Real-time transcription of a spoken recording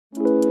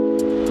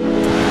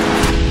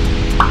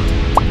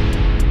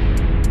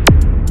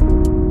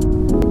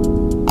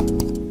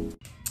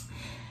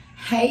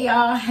Hey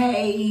y'all,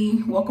 hey,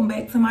 welcome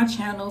back to my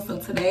channel. So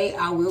today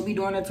I will be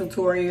doing a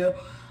tutorial,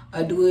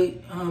 do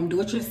it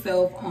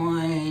yourself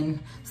on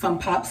some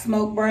pop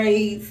smoke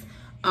braids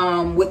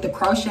with the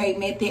crochet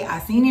method. I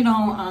seen it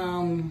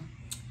on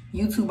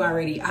YouTube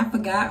already. I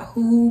forgot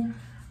who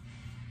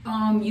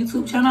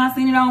YouTube channel I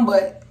seen it on,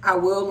 but I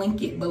will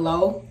link it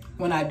below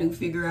when I do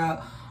figure out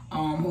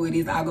who it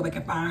is. I'll go back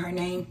and find her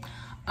name.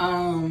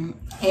 And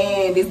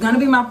it's gonna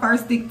be my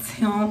first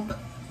attempt,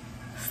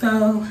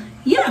 so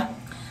yeah,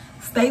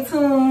 stay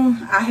tuned.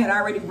 I had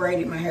already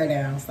braided my hair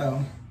down,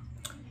 so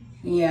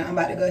yeah, I'm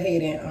about to go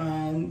ahead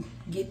and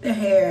get the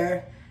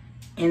hair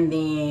and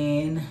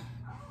then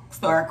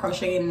start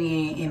crocheting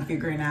in and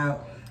figuring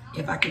out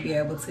if I could be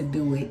able to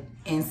do it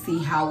and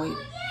see how it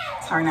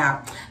turn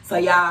out. So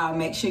y'all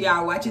make sure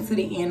y'all watch it to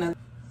the end.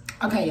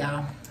 Okay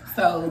y'all,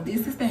 so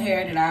this is the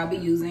hair that I'll be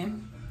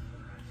using.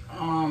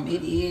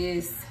 It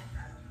is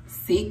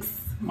 6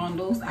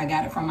 bundles. I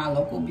got it from my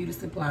local beauty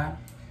supply.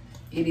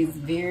 It is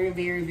very,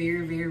 very,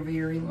 very, very,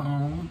 very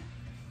long.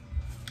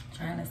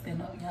 Trying to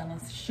stand up, y'all,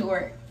 it's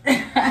short. So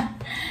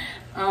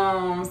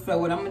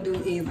what I'm gonna do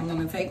is I'm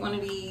gonna take one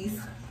of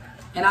these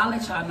and I'll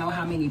let y'all know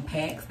how many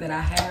packs that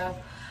I have.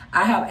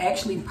 I have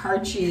actually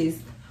purchased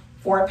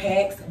 4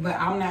 packs, but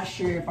I'm not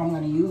sure if I'm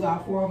gonna use all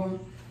 4 of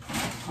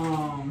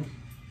them.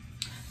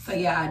 So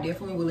yeah, I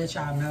definitely will let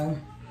y'all know.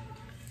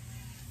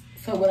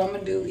 So what I'm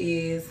gonna do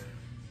is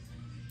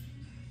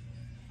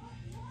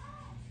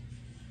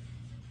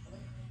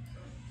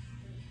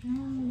let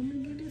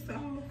me get this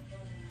off.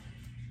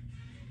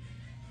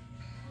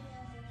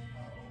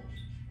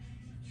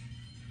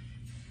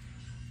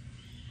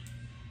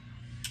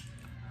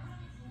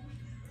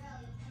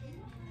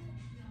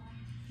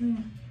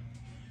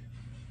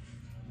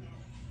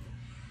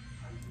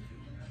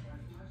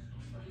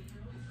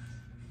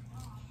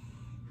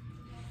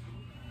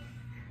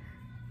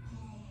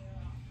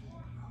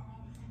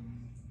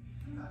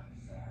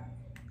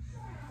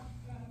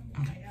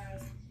 Okay,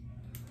 guys.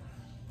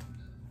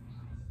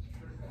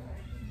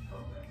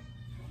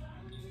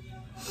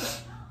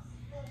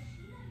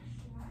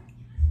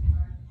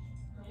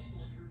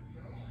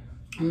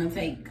 I'm gonna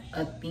take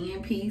a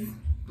thin piece,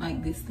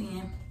 like this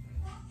thin,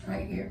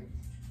 right here.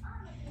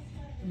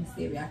 Let me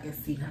see if y'all can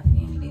see how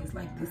thin it is,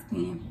 like this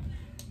thin.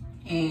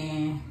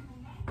 And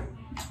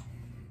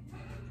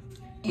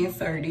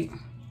insert it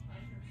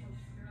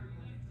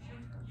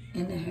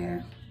in the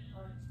hair.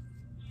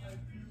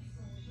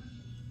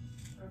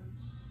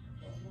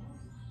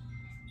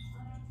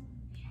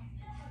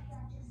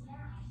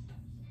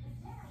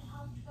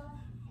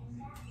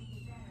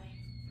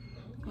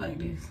 Like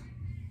this.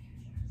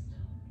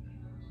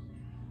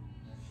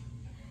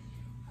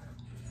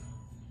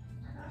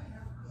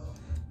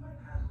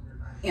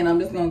 And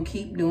I'm just gonna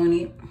keep doing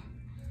it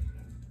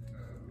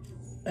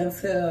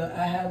until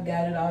I have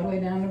got it all the way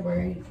down the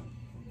braid.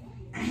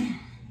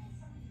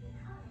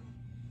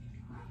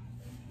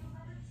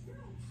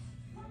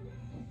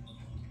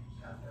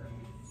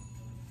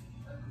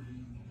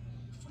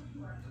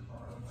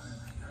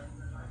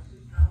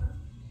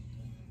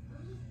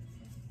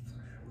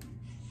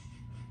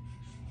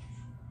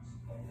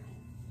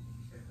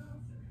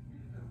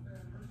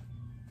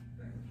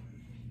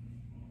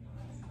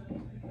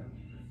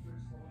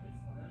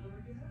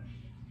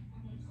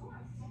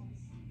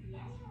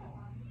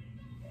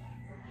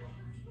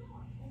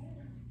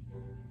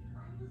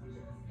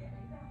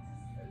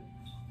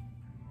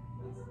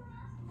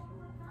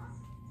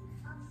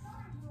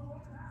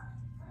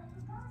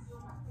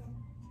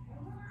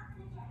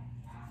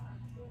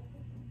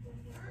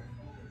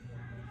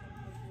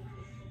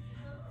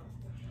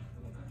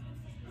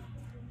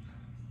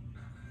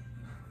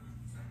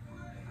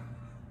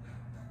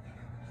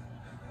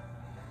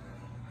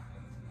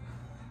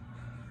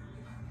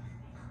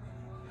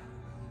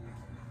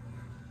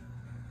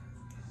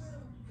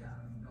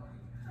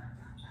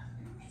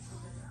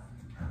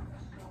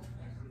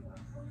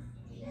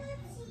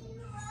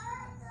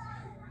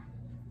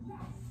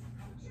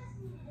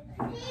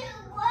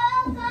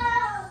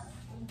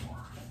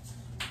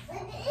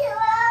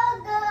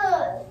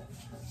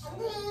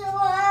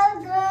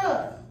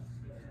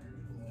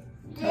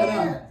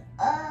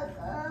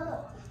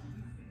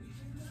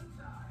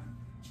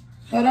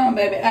 Hold on,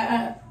 baby.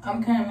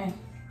 I'm coming.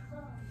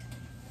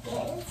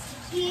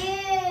 It's cute.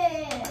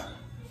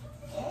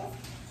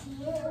 It's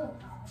cute.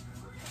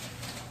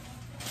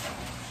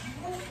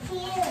 It's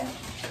cute.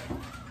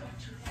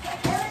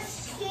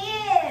 It's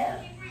cute.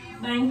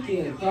 Thank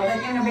you. Go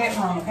back in the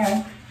bedroom,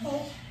 okay?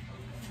 Okay.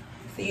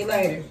 See you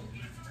later.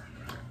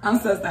 I'm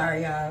so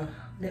sorry, y'all.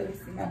 Let me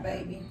see my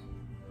baby.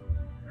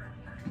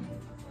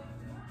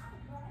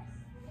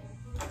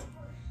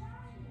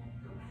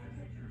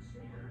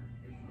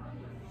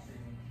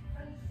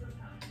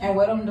 And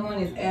what I'm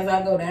doing is as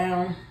I go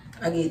down,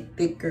 I get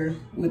thicker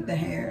with the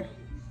hair.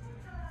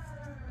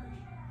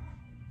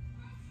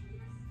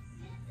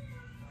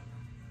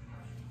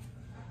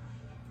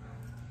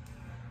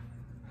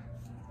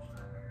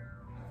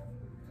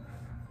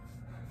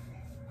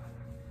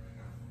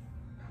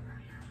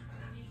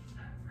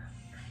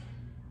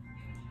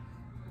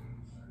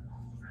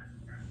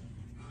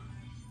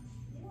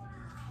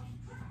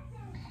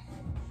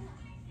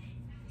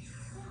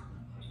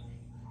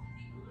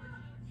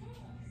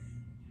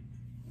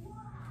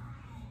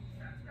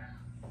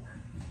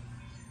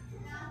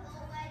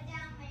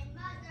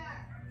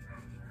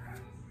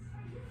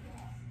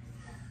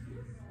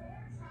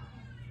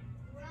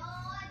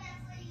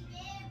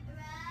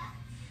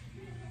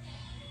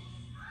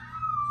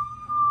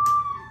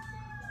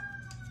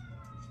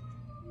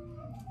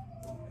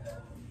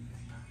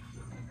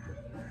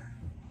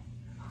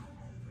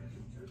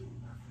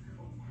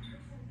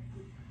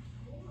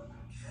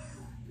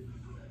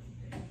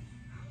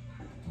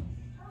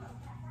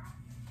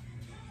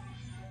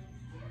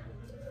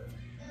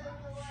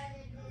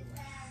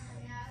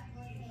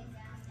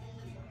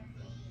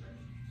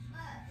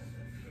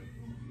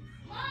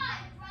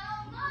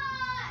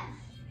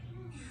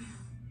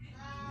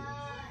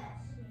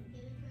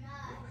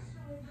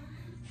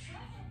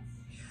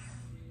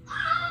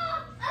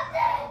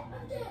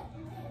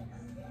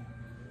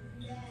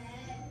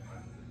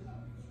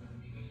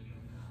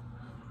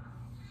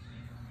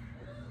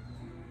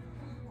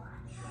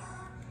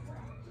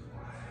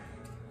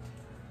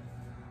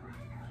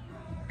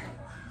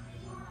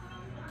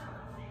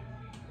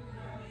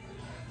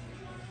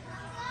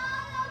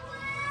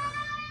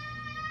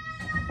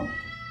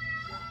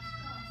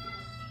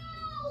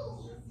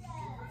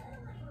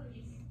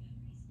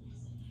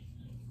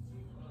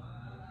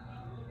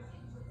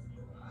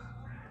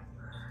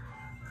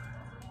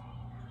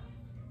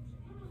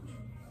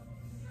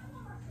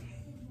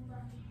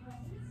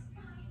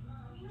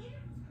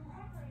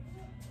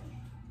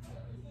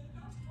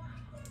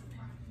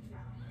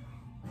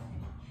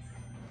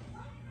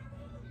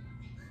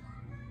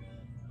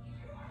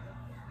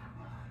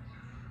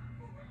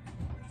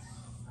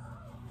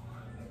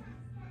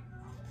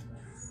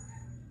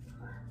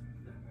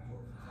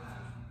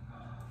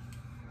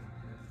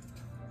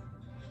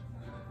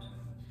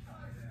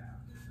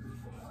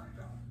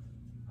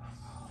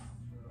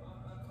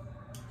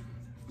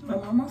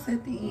 almost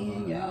at the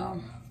end, y'all.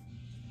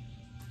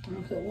 I'm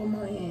gonna put one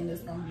more in.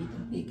 That's gonna be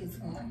the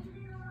biggest one.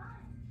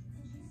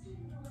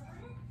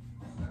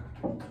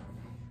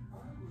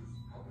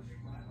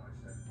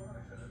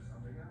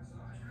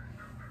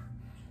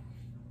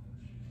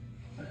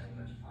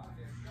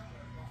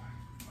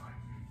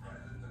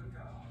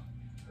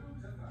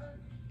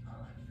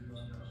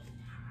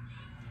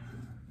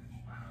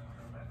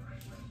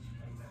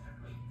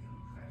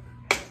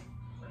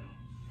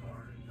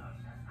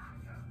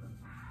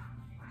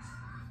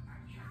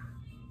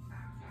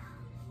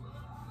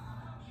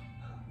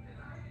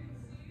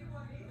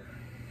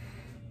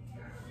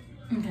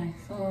 Okay,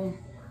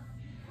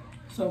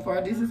 so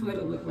far this is what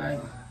it looked like.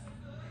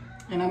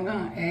 And I'm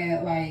gonna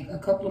add like a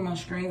couple of my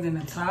strings in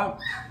the top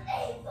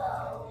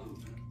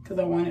because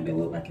I want it to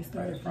look like it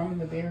started from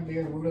the very,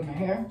 very root of my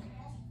hair.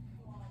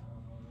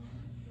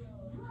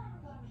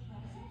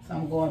 So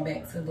I'm going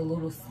back to the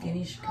little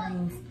skinny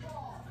strings.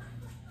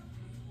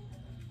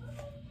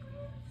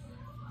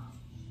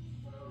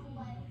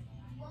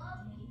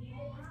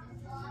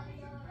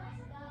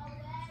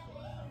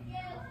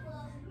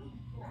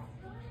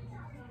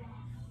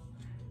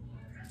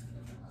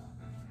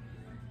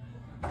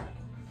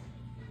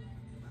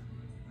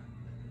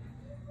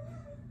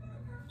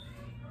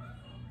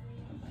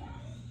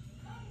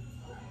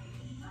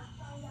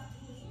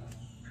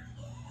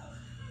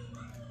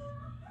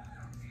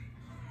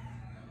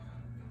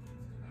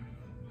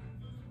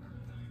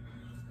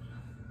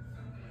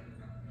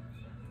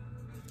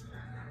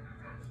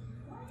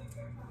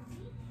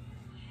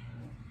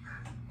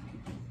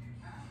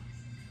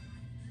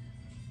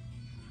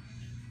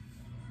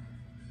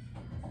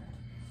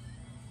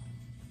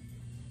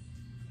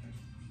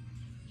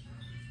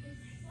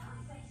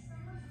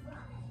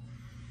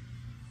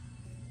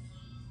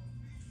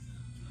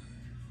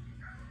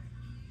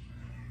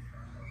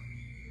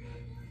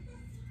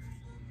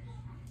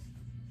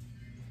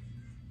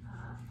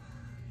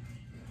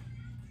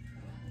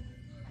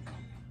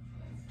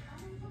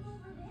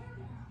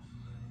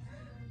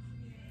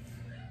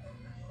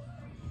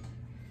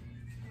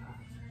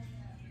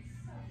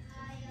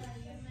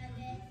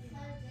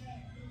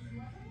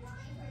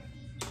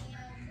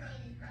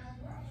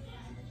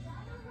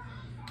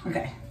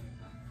 Okay,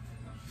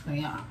 so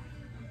yeah,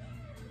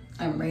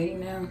 I'm ready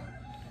now,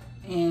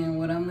 and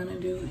what I'm gonna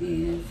do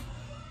is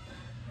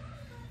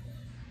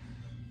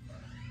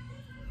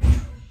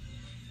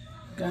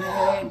go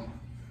ahead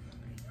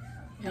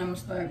and I'm gonna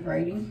start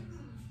braiding.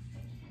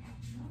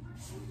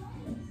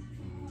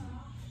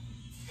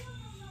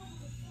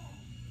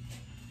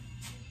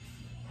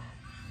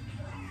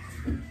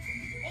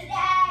 Hey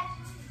Dad,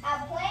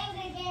 I'm playing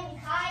the game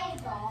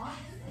Kaiba.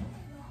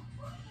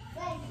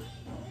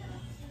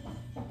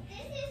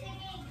 This is the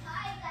game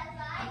Kaiba,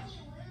 but I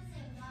keep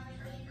losing on the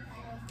game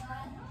Kaiba.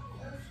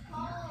 It's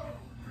called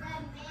the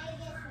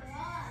Vegas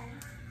Run.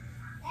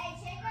 Hey,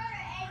 check out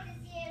our egg to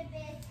see if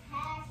it's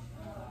hacked.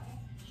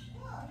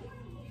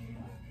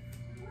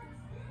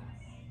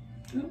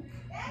 Oop,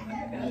 I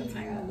gotta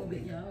tighten a little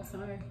bit, y'all.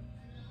 Sorry.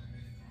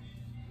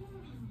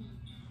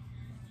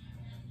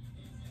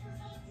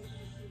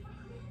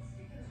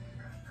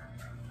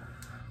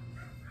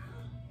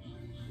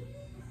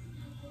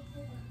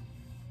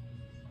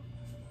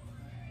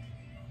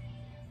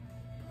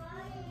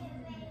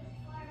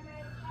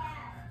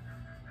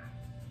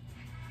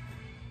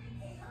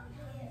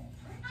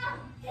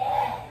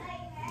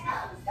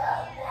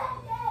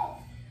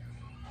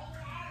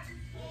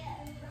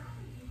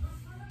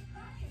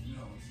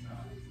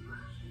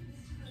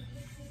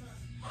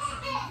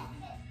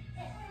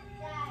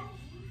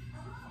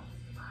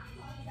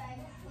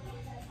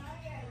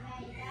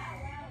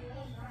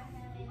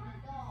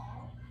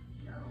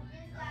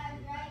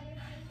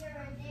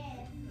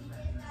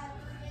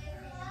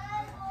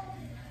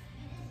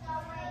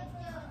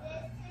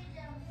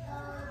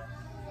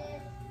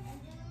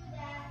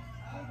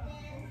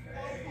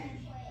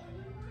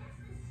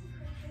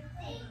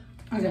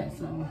 Okay,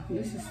 so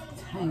this is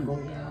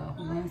tangled, y'all.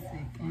 1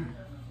 second.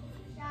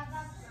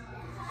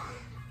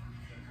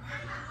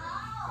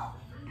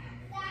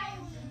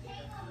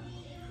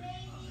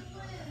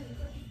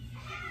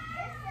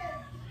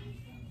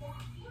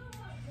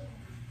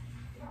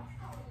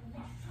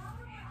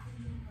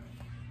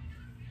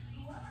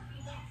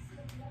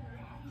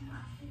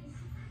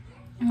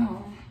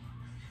 Oh.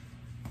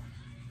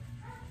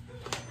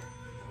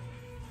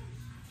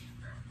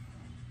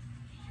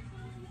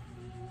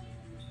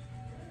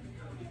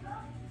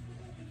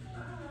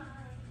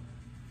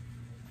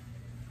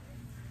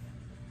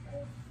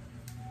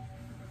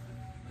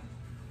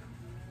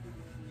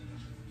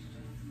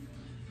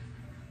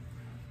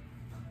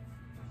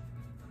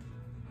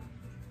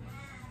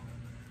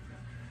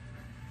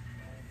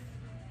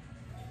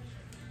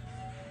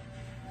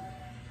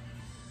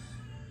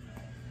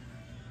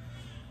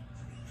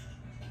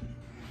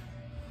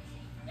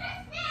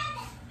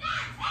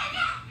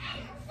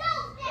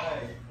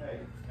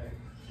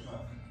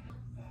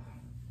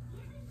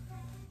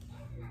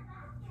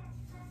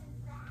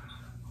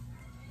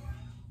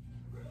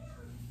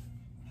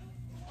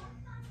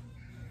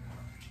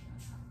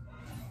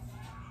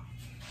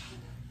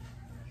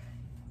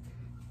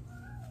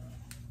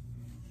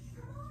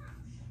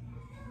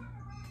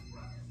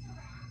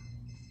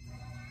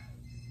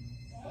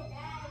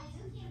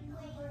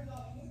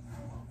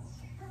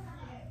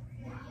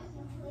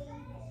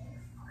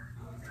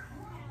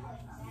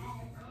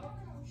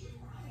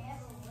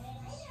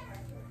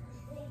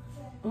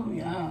 Oh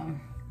yeah.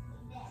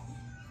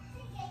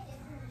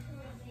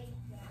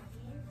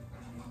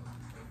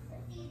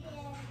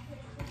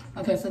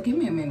 Okay, so give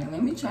me a minute.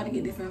 Let me try to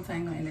get this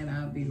untangled and then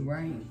I'll be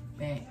right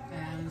back,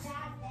 guys.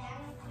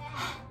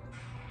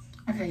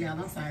 Okay, y'all,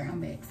 I'm sorry,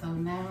 I'm back. So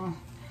now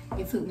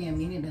it took me a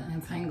minute to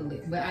untangle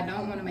it, but I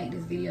don't want to make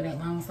this video that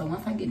long. So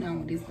once I get done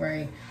with this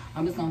braid,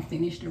 I'm just gonna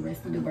finish the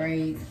rest of the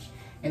braids,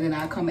 and then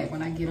I'll come back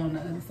when I get on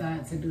the other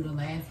side to do the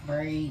last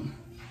braid.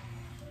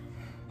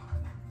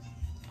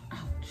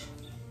 Ouch.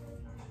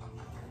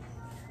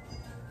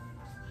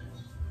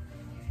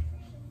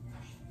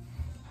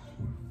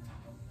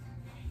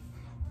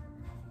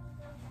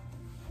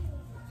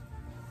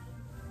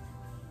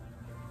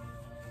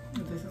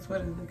 This is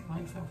what it looks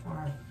like so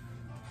far.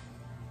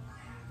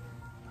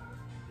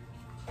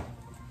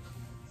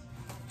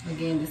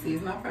 Again, this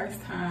is my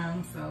first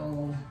time,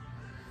 so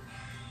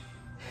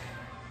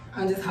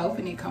I'm just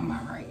hoping it come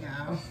out right,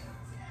 y'all.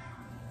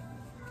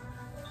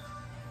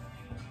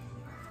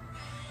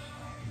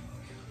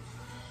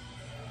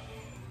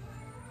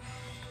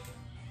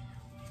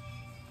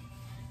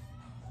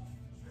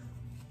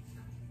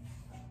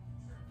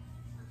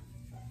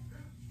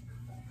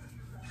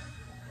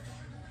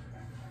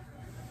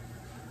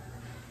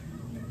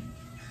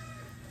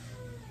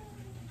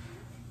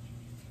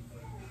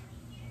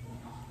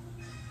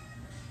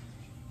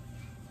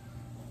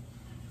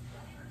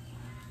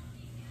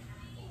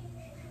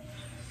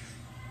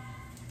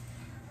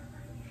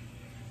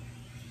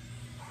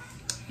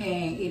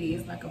 And it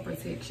is like a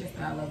protection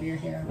style of your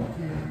hair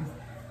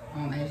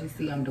because as you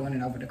see, I'm doing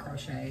it over the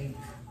crochet.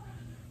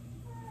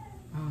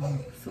 As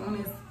soon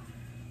as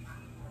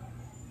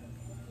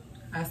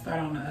I start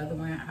on the other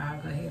one, I'll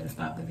go ahead and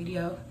stop the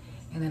video,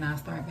 and then I'll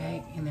start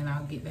back, and then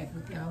I'll get back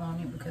with y'all on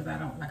it, because I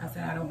don't, like I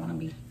said, I don't want to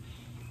be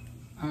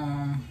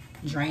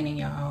draining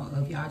y'all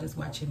of y'all just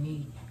watching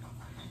me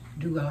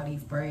do all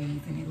these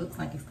braids, and it looks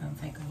like it's gonna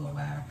take a little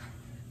while.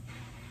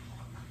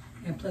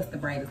 And plus the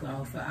braid is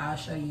long, so I'll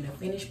show you the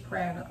finished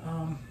product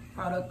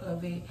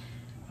of it,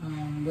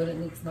 what it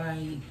looks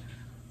like.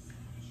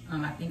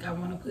 I think I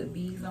want to put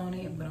beads on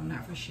it, but I'm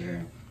not for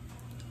sure.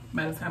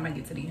 By the time I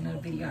get to the end of the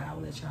video, I'll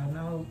let y'all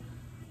know.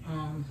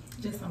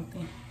 Just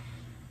something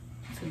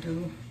to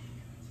do.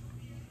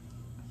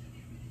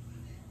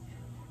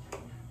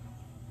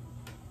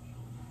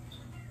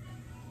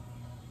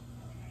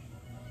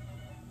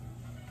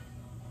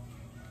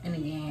 And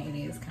again, it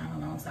is kind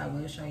of long, so I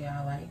will show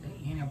y'all like the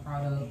inner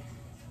product,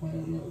 what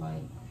it look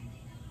like,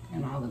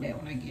 and all of that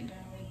when I get done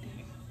with it.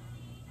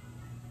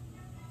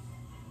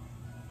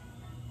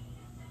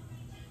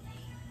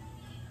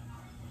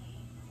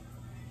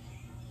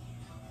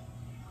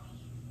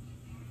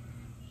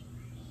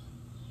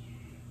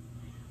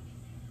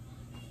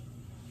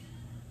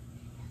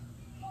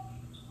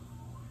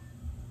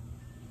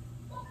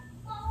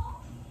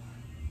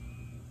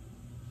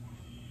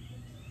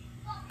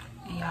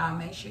 Y'all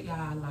make sure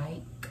y'all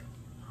like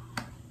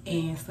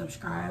and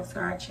subscribe to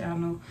our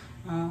channel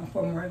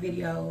for more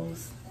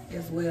videos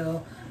as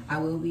well. I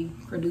will be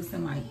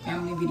producing like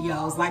family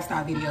videos,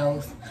 lifestyle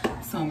videos,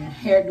 some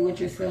hair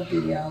do-it-yourself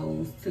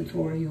videos,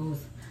 tutorials.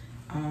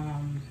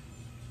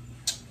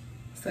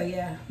 So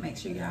yeah, make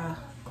sure y'all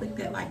click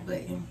that like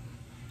button.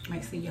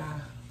 Make sure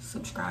y'all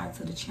subscribe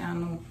to the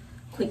channel.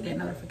 Click that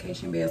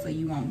notification bell so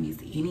you won't miss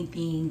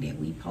anything that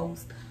we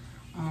post.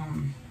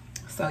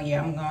 So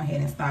yeah, I'm going to go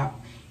ahead and stop,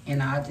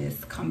 and I'll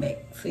just come back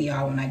to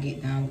y'all when I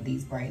get done with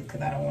these braids,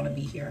 because I don't want to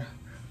be here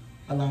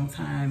a long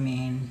time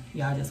and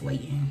y'all just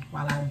waiting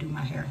while I do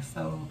my hair.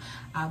 So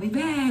I'll be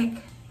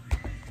back.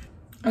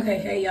 Okay,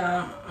 hey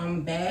y'all,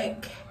 I'm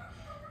back.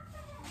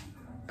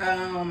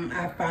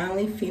 I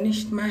finally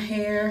finished my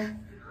hair.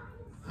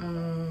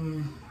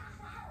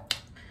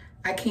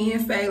 I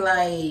can say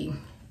like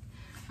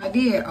I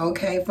did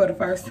okay for the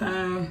first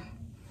time.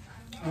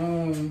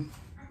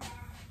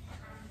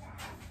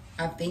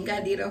 I think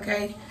I did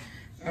okay.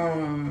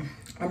 I'm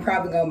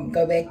probably gonna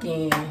go back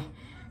and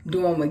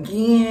do them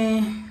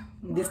again.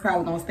 This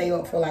probably gonna stay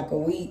up for like a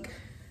week,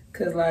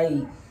 cause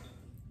like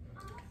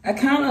I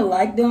kind of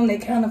like them. They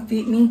kind of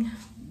fit me,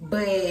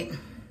 but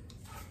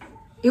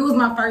it was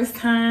my first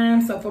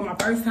time. So for my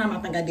first time,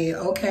 I think I did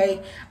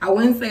okay. I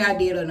wouldn't say I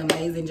did an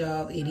amazing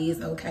job. It is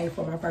okay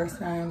for my first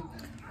time.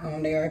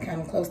 They are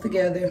kind of close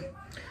together.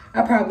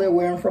 I probably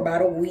wear them for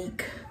about a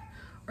week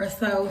or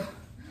so.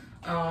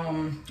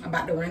 I'm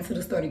about to run to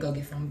the store to go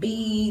get some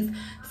beads,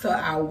 so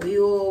I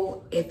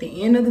will at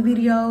the end of the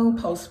video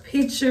post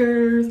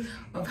pictures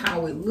of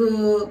how it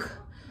look,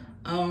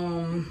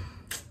 and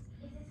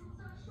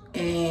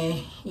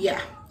yeah.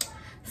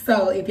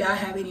 So if y'all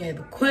have any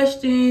other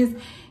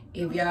questions,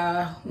 if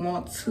y'all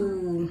want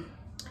to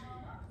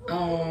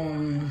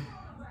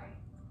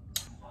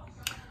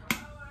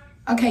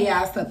okay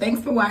y'all, so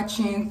thanks for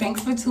watching,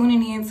 thanks for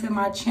tuning in to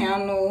my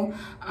channel.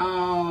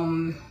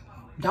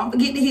 Don't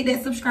forget to hit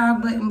that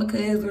subscribe button,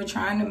 because we're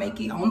trying to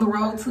make it on the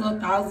road to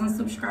 1,000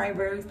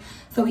 subscribers,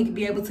 so we can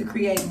be able to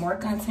create more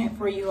content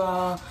for you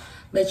all,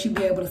 let you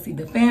be able to see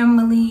the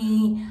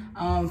family,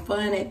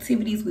 fun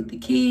activities with the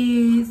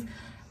kids,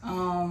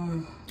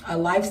 a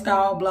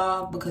lifestyle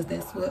blog, because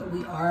that's what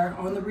we are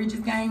on the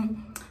Ridges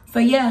Gang. So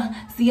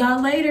yeah, see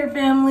y'all later,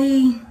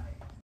 family.